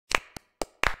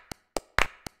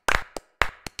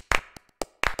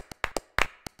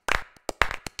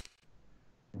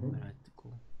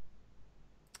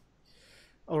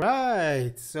All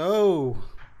right, so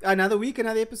another week,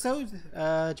 another episode.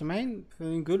 Jermaine,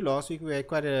 feeling good. Last week we had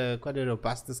quite a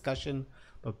robust discussion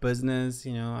about business.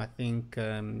 I think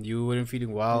you weren't feeling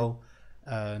Yeah. well,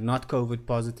 not COVID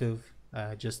positive,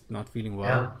 just not feeling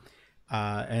well, Yeah.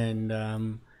 uh, and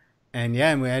um, and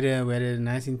yeah, and we had a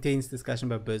nice intense discussion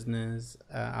about business.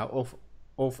 Our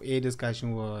off air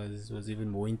discussion was even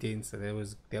more intense. So that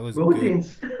was good.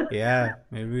 Routines. Yeah,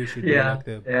 maybe we should do Yeah. like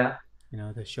the Yeah.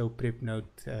 the show prep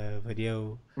note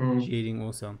video Mm. sharing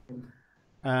also.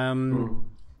 Um, Mm.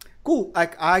 cool.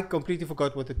 I completely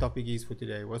forgot what the topic is for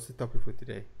today. What's the topic for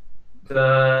today? The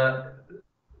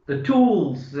the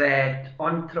tools that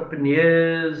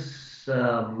entrepreneurs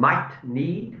might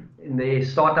need in their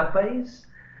startup phase.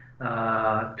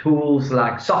 Tools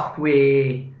like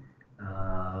software,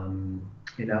 um,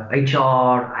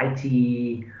 HR,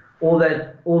 IT, all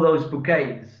those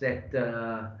bouquets that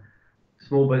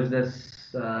small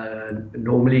business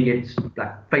normally gets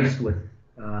like faced with.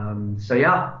 So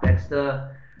yeah,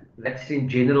 that's in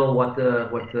general what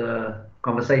the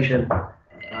conversation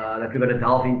that we're going to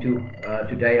delve into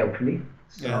today, hopefully.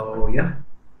 Yeah. So yeah.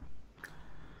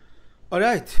 All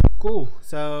right. Cool.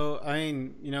 So I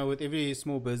mean, with every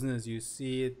small business, you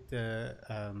see it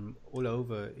all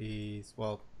over. Is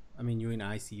well, I mean, you and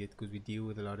I see it because we deal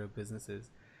with a lot of businesses.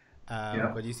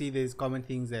 Yeah. But you see, there's common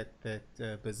things that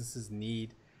businesses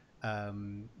need,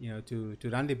 to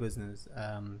run their business.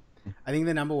 I think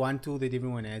the number one tool that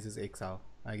everyone has is Excel.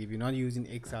 Like if you're not using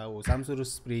Excel or some sort of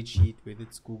spreadsheet, whether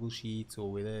it's Google Sheets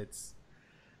or whether it's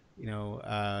you know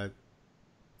uh,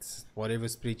 whatever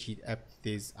spreadsheet app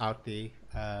there's out there,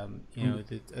 Mm.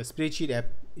 a spreadsheet app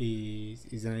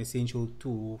is an essential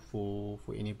tool for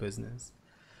any business.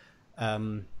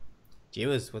 Um,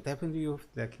 Javis, what happened to your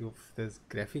this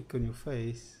graphic on your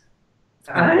face? It's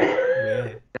been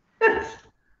weird.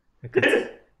 Like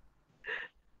it's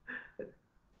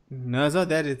no, it's not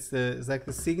that. It's like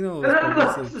the signal is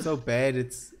probably so bad.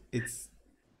 It's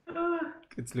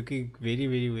looking very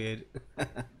very weird.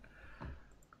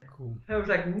 Cool. I was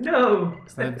like, no,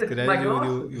 It's not good it's at my you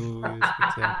with your glasses. your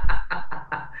specs.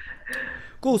 Yeah.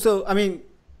 Cool. So I mean,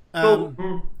 Cool.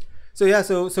 um, so yeah.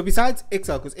 So besides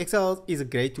Excel, because Excel is a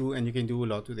great tool and you can do a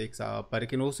lot with Excel, but it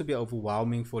can also be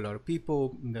overwhelming for a lot of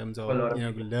people in terms For a of lot of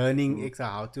people. learning Mm. Excel,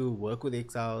 how to work with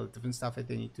Excel, different stuff that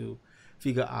they need to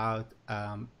figure out.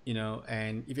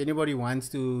 And if anybody wants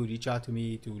to reach out to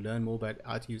me to learn more about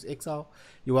how to use Excel,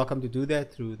 you're welcome to do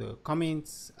that through the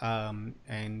comments.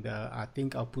 And I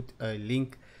think I'll put a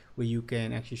link where you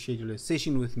can actually schedule a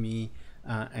session with me,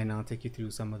 and I'll take you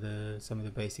through some of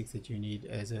the basics that you need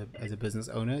as a business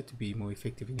owner to be more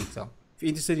effective in Excel. If you're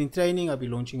interested in training, I'll be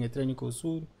launching a training course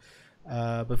soon.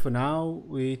 But for now,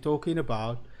 we're talking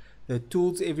about the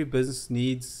tools every business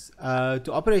needs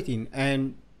to operate in.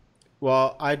 And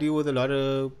while I deal with a lot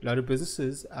of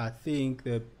businesses, I think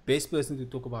the best person to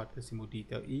talk about this in more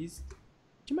detail is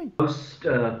Jermaine. Most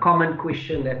common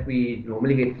question that we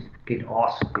normally get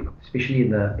asked, especially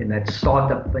in that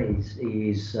startup phase,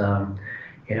 is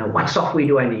what software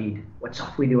do I need? What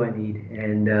software do I need?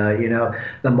 And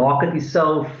the market is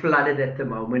so flooded at the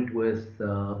moment with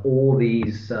all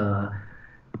these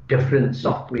different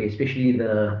software, especially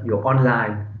the your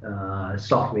online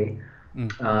software, Mm.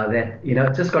 that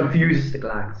it just confuses the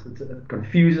clients. It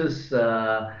confuses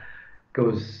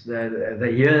because the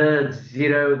year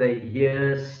zero, they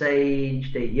hear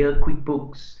Sage, they hear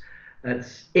QuickBooks.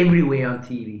 It's everywhere on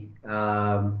TV.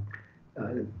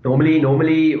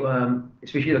 Normally,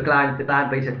 especially the client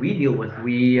base that we deal with,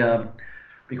 we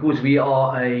because we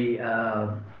are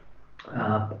a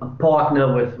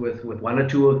partner with one or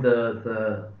two of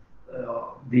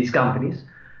these companies.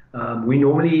 We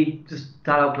normally just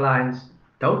tell our clients,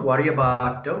 don't worry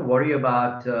about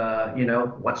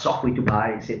what software to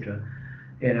buy, etc.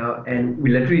 And we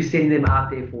literally send them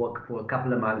out there for a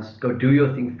couple of months. Go do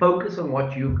your thing. Focus on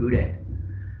what you're good at.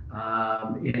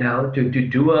 To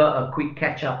do a quick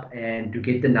catch up and to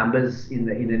get the numbers in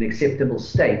an acceptable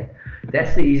state.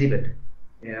 That's the easy bit.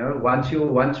 Once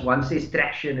there's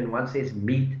traction and once there's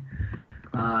meat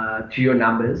to your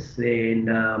numbers, then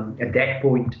at that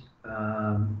point,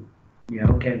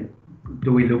 can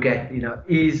do we look at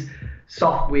is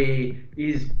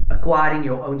acquiring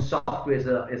your own software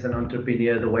as an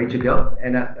entrepreneur the way to go?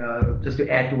 And just to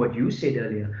add to what you said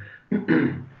earlier,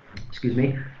 excuse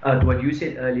me, to what you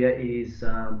said earlier is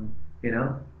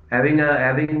having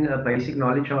a basic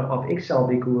knowledge of Excel,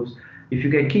 because if you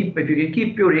can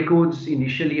keep your records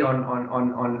initially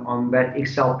on that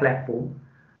Excel platform,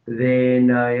 then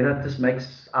it just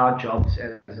makes our jobs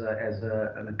as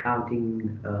an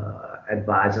accounting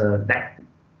advisor that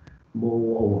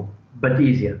more bit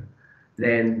easier.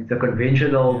 than the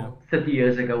conventional 30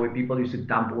 years ago where people used to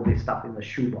dump all their stuff in the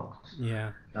shoebox.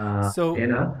 Yeah. You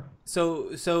know?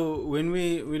 So when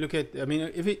we look at, I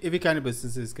mean, every kind of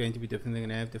business is going to be different. They're going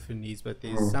to have different needs, but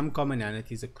there's some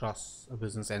commonalities across a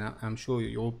business, and I'm sure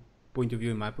your point of view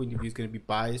and my point of view is going to be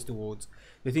biased towards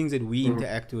the things that we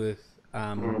interact with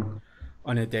on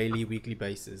a daily, weekly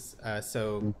basis.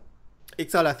 So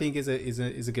Excel, I think, is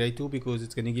a great tool because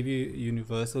it's going to give you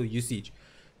universal usage.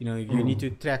 You know, if you need to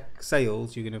track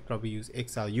sales, you're going to probably use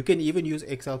Excel. You can even use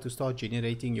Excel to start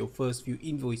generating your first few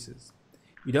invoices.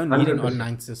 You don't need 100%. An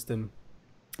online system.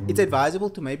 It's advisable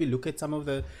to maybe look at some of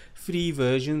the free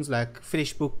versions like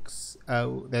FreshBooks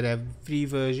that have free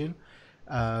version.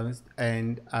 You know,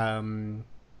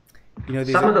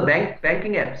 some of the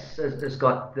banking apps has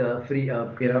got the free, you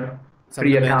know, some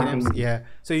free accounting. Apps, yeah.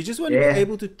 So you just want to be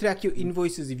able to track your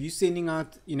invoices. If you're sending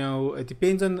out, you know, it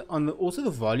depends on also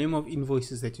the volume of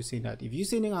invoices that you send out. If you're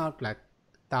sending out like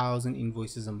 1,000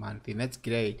 invoices a month, then that's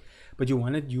great. But you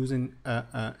want to use an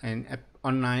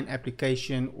online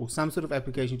application or some sort of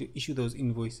application to issue those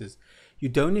invoices. You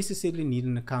don't necessarily need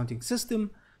an accounting system.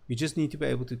 You just need to be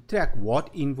able to track what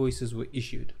invoices were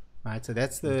issued, right? So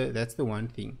that's the one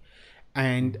thing.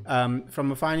 And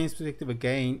from a finance perspective,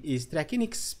 again, is tracking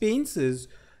expenses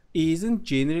isn't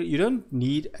general. You don't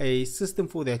need a system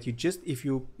for that. You just, if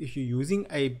you're using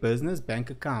a business bank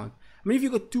account, I mean, if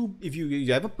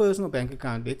you have a personal bank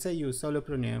account, let's say you're a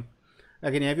solopreneur,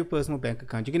 like, and you have your personal bank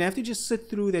account, you're gonna have to just sit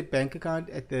through that bank account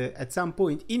at some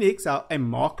point in Excel and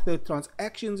mark the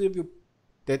transactions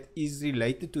that is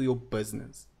related to your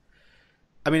business.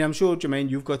 I mean, I'm sure, Jermaine,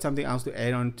 you've got something else to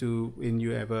add on to when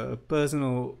you have a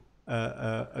personal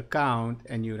account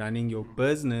and you're running your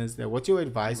business. What's your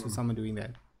advice for someone doing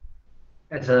that?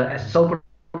 As a sole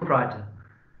proprietor.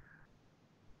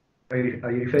 Are you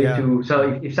referring to?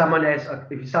 So if someone is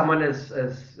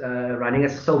running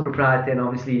as a sole proprietor, and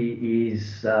obviously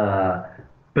is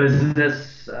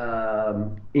business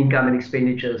income and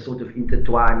expenditure sort of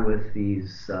intertwined with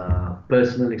his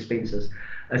personal expenses.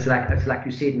 It's like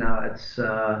you said now. It's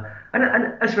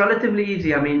and it's relatively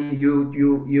easy. I mean,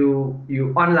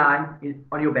 you online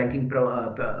on your banking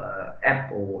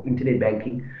app or internet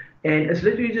banking. And it's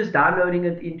literally just downloading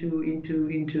it into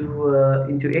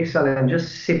Excel and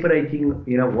just separating,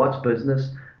 you know, what's business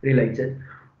related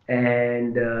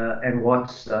and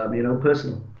what's you know,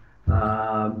 personal.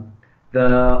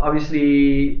 The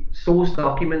obviously source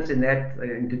documents in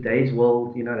today's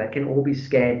world, you know, that can all be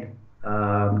scanned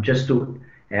just to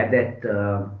have that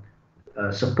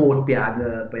support behind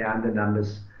the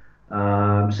numbers.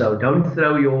 So don't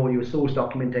throw your source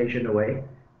documentation away.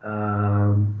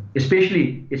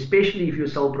 Especially if you're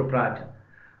sole proprietor,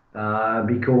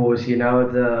 because you know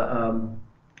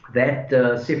that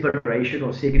separation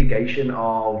or segregation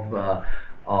of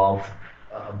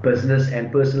business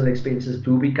and personal expenses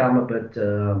do become a bit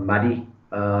muddy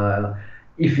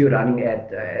if you're running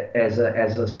as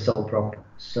a sole prop.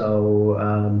 So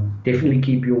definitely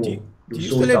keep your. Do you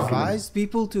still advise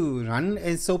people to run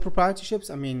as sole proprietorships?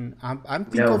 I mean, I'm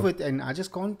thinking of it, and I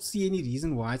just can't see any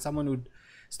reason why someone would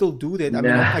still do that. I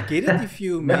mean, I get it if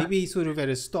you maybe sort of at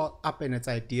a start up in its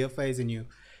idea phase and you're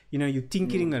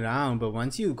tinkering around, but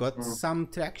once you got some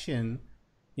traction,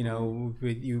 you know,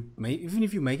 even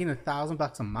if you're making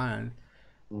 $1,000 a month,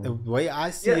 the way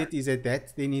I see it is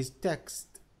that then is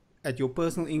taxed at your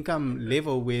personal income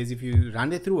level, whereas if you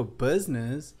run it through a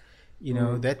business, you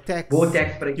know, that tax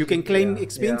you can claim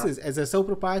expenses. As a sole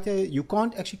proprietor, you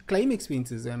can't actually claim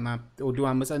expenses. Or do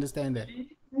I misunderstand that?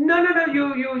 No,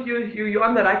 you're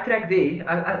on the right track there.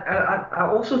 I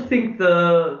also think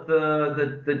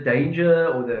the danger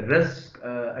or the risk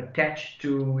attached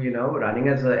to, you know, running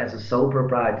as a sole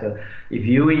proprietor, if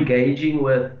you're engaging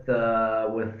with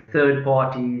third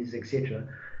parties, etc.,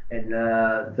 and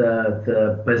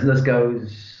the business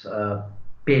goes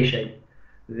pear-shaped,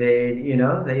 then, you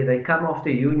know, they come after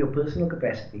you in your personal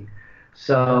capacity.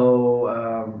 So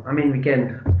I mean, we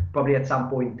can probably at some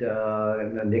point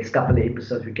in the next couple of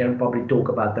episodes, we can probably talk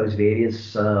about those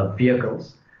various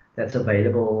vehicles that's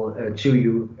available to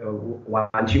you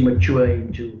once you mature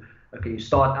into, okay, you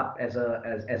start up as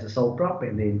a sole prop,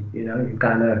 and then, you know, you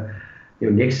kind of,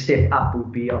 your next step up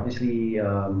would be obviously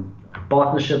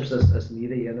partnerships as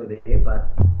neither here nor there,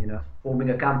 but, you know, forming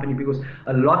a company, because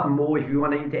a lot more, if you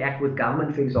want to interact with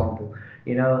government, for example,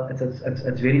 you know,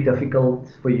 it's very difficult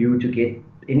for you to get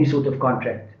any sort of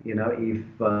contract, you know, if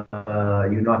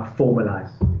you're not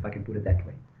formalized, if I can put it that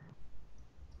way.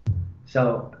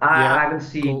 So I haven't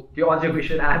seen, to answer your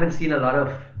question, I haven't seen a lot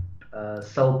of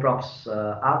sole props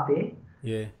out there.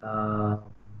 Yeah.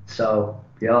 So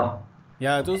yeah.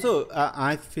 Yeah, it also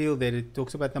I feel that it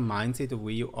talks about the mindset of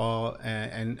where you are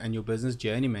and your business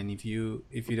journey, man. If you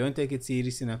don't take it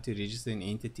serious enough to register an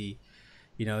entity,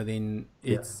 then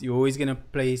Yeah. it's you're always gonna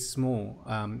play small.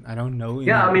 I don't know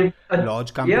Yeah, I any mean, large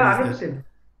yeah, companies that 100%.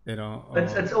 that are,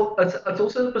 It's are it's al- it's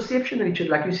also the perception, Richard.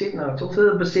 Like you said, now it's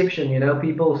also the perception.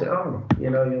 People say, "Oh,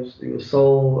 you're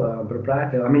sole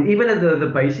proprietor." I mean, even the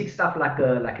basic stuff like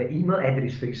an email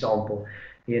address, for example.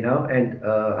 And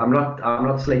I'm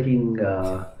not slating.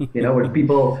 When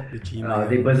people the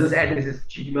their business Gmails. address is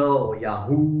Gmail or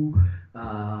Yahoo.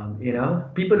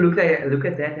 People look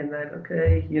at that and they're like,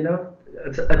 okay,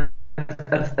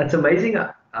 it's amazing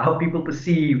how people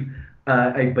perceive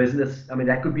a business. I mean,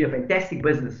 that could be a fantastic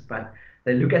business, but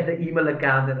they look at the email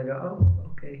account and they go, "Oh,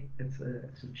 okay, it's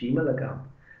a Gmail account."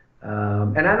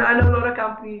 And I know a lot of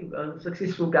company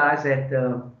successful guys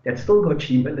that still got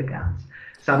Gmail accounts.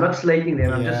 So I'm not slating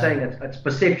them. I'm just Yeah, saying it's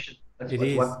perception. That's it what,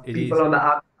 is. what It people is. on the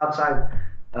outside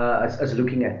is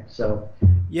looking at. So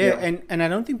Yeah, yeah. and I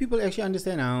don't think people actually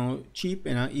understand how cheap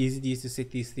and how easy it is to set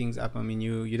these things up. I mean,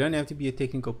 you don't have to be a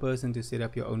technical person to set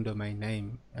up your own domain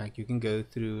name. Like you can go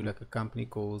through like a company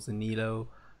called Zanilo,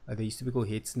 they used to be called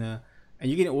Hetzner,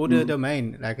 and you can order a Mm.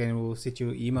 domain like and it will set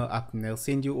your email up and they'll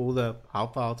send you all the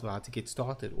help files of how to get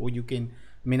started. Or you can,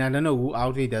 I mean, I don't know who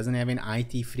out there doesn't have an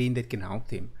IT friend that can help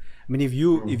them. I mean, if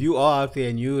you are out there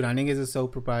and you're running as a sole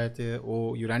proprietor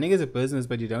or you're running as a business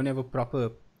but you don't have a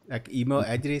proper like email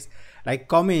address, like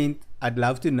comment. I'd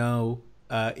love to know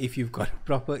if you've got a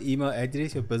proper email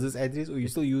address, your business address, or you're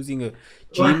still using a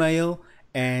Gmail.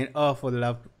 And oh, for the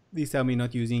love, please tell me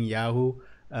not using Yahoo.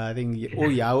 I think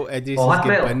all Yahoo Or addresses get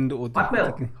Hotmail. banned Hotmail.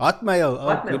 automatically. Hotmail, oh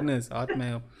Hotmail. goodness,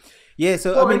 Hotmail. Yeah,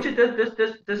 so I Well, mean, Richard,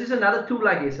 this is another tool,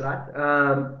 I guess, right?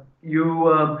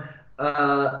 You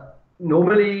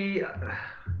normally,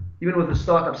 even with the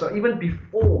startup, so even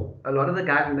before a lot of the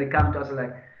guys when they come to us are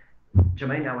like,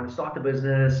 Jermaine, I want to start a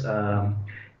business,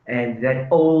 and that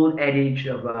old adage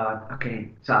about, okay,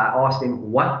 so I asked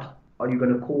them, what are you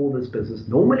going to call this business?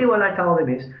 Normally, what I tell them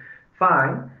is,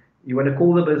 fine, you want to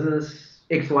call the business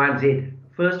X, Y, and Z.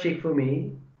 First, check for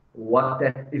me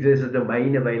if there's a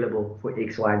domain available for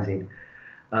X, Y, and Z.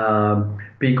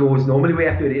 Because normally we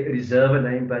have to reserve a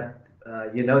name, but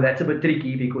that's a bit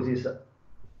tricky because there's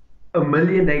a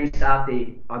million names out there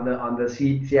on the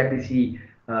CIPC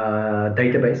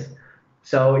database.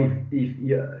 So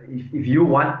if you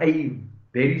want a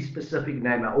very specific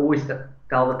name, I always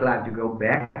tell the client to go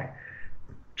back,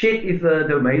 check if the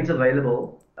domain's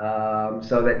available,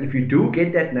 so that if you do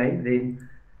get that name, then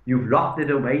you've locked the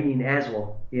domain in as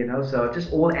well. So it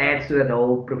just all adds to that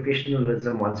whole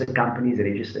professionalism once a company is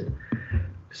registered.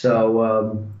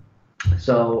 So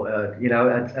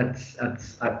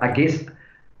I guess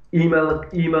email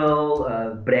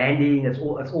branding. It's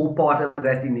all part of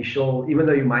that initial. Even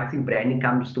though you might think branding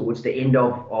comes towards the end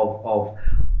of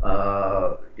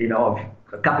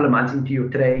a couple of months into your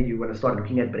trade, you want to start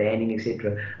looking at branding,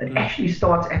 etc. It actually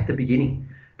starts at the beginning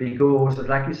because,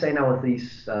 like you say now with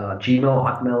these Gmail,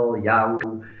 Hotmail,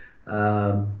 Yahoo,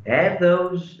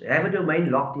 have a domain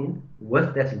locked in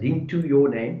that's linked to your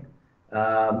name.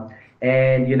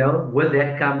 And with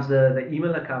that comes the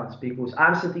email accounts, because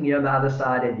I'm sitting here on the other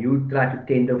side and you try to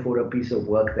tender for a piece of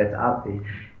work that's out there,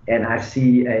 and I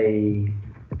see a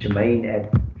Jermaine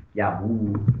at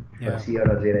Yahoo. yeah.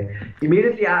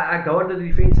 Immediately I go on the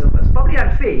defensive. It's probably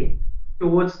unfair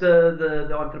towards the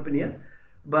entrepreneur,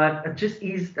 but it just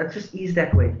is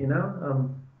that way.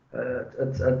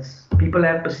 It's people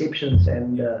have perceptions,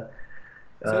 and Yeah.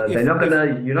 So they're not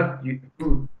gonna. You're not.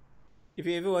 if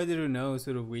you ever wanted to know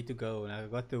sort of where to go, and I've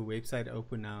got the website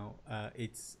open now.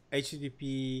 It's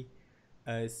http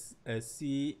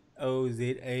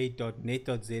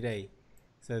coza.net.za.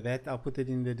 So that I'll put it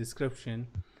in the description.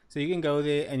 So you can go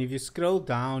there, and if you scroll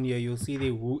down here, you'll see the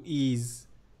who is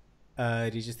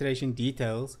registration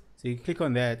details. So you click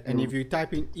on that, and if you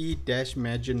type in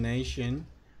e-magination,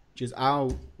 which is our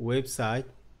website,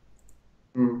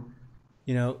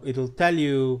 it'll tell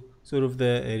you sort of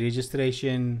the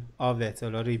registration of that. So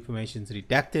a lot of information is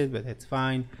redacted, but that's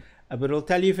fine. But it'll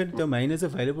tell you if a domain is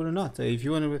available or not. So if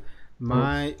you want to,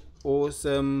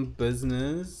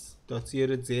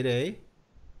 myawesomebusiness.co.za,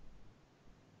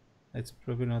 that's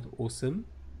probably not awesome.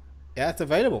 Yeah, it's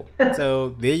available.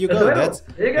 So there you It's go. available.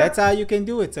 There you go. That's how you can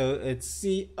do it. So it's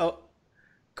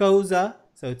coza,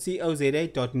 so it's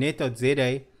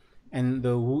coza.net.za, and the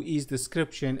who is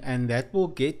description, and that will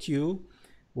get you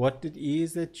what it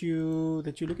is that you're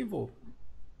looking for.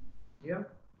 Yeah,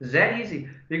 it's that easy,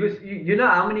 because you know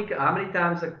how many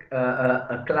times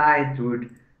a client would,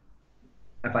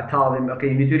 if I tell them, okay,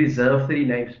 you need to reserve 3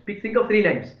 names, think of 3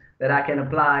 names that I can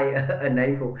apply a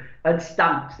name for. It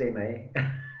stumps them, eh? Yeah,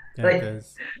 it Like,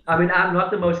 does. I mean, I'm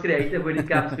not the most creative when it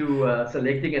comes to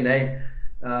selecting a name,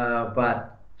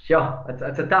 but sure,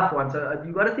 it's a tough one. So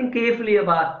you got to think carefully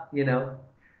about, the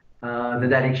Mm.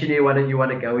 direction you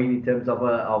want to go in terms of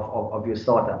of your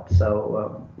startup.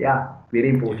 So yeah, very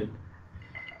Yeah. important.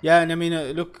 Yeah, and I mean,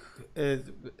 look,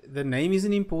 the name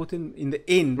isn't important in the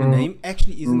end. The Mm, name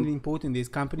actually isn't mm, important. There's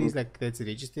companies mm, like that's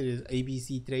registered as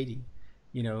ABC Trading,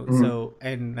 mm, so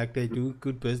and like they do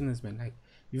good business, man. Like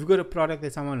you've got a product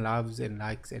that someone loves and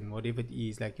likes and whatever it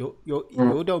is, like your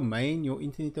mm. domain, your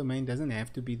internet domain doesn't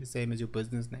have to be the same as your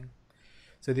business name.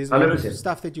 So there's a lot of 100%.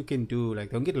 stuff that you can do.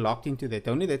 Like don't get locked into that.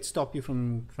 Don't let that stop you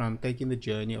from taking the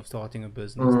journey of starting a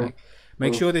business. Mm, Like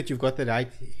make mm, sure that you've got the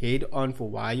right head on for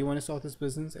why you want to start this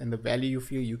business and the value you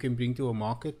feel you can bring to a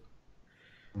market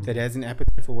that has an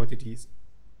appetite for what it is.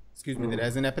 Excuse me, that mm.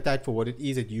 has an appetite for what it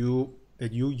is that you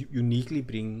uniquely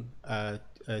bring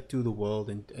to the world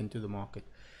and to the market.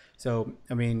 So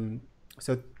I mean,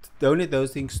 so don't let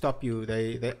those things stop you.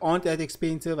 They aren't that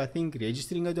expensive. I think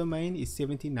registering a domain is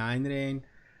 79 rand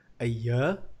a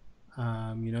year.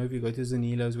 If you go to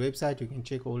Zanilo's website, you can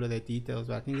check all of their details.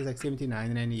 But I think it's like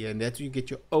 79 rand a year, and that's where you get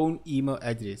your own email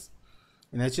address,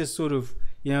 and that's just sort of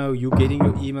you getting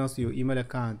your emails to your email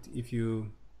account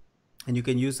and you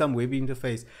can use some web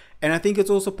interface. And I think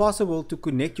it's also possible to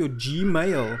connect your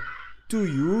Gmail to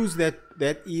use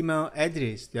that email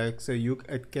address, like so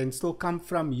it can still come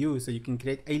from you, so you can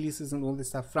create aliases and all this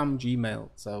stuff from Gmail.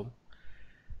 So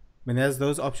I mean,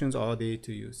 those options are there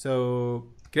to you. So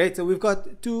great. So we've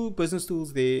got two business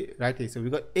tools there, right there. So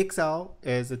we've got Excel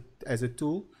as a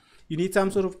tool. You need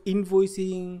some sort of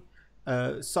invoicing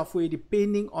software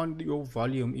depending on your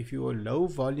volume. If you're low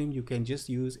volume, you can just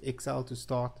use Excel to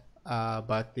start.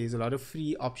 But there's a lot of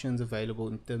free options available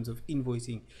in terms of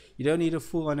invoicing. You don't need a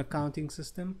full-on accounting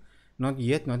system, not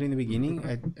yet, not in the beginning,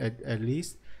 at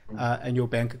least. And your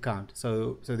bank account.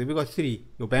 So then we got three.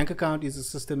 Your bank account is a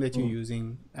system that you're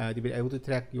using to be able to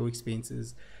track your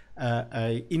expenses.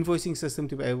 A invoicing system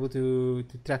to be able to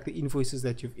track the invoices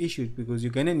that you've issued, because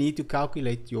you're going to need to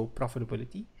calculate your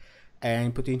profitability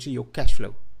and potentially your cash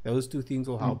flow. Those two things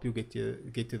will help you get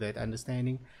to that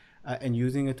understanding. And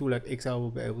using a tool like Excel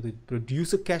will be able to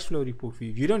produce a cash flow report for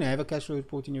you. If you don't have a cash flow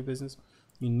report in your business,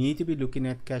 you need to be looking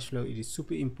at cash flow. It is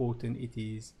super important. It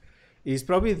is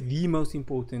probably the most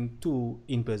important tool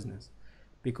in business,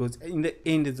 because in the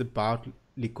end it's about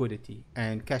liquidity,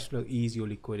 and cash flow is your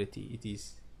liquidity. It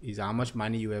is how much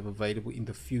money you have available in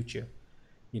the future,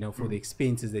 for the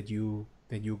expenses that you're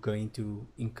going to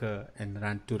incur and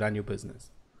run your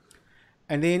business.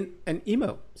 And then an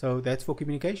email, so that's for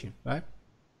communication, right?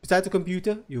 Besides a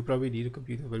computer, you probably need a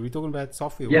computer, but we're talking about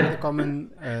software. What are the Yeah. common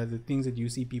the things that you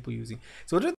see people using?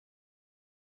 So what are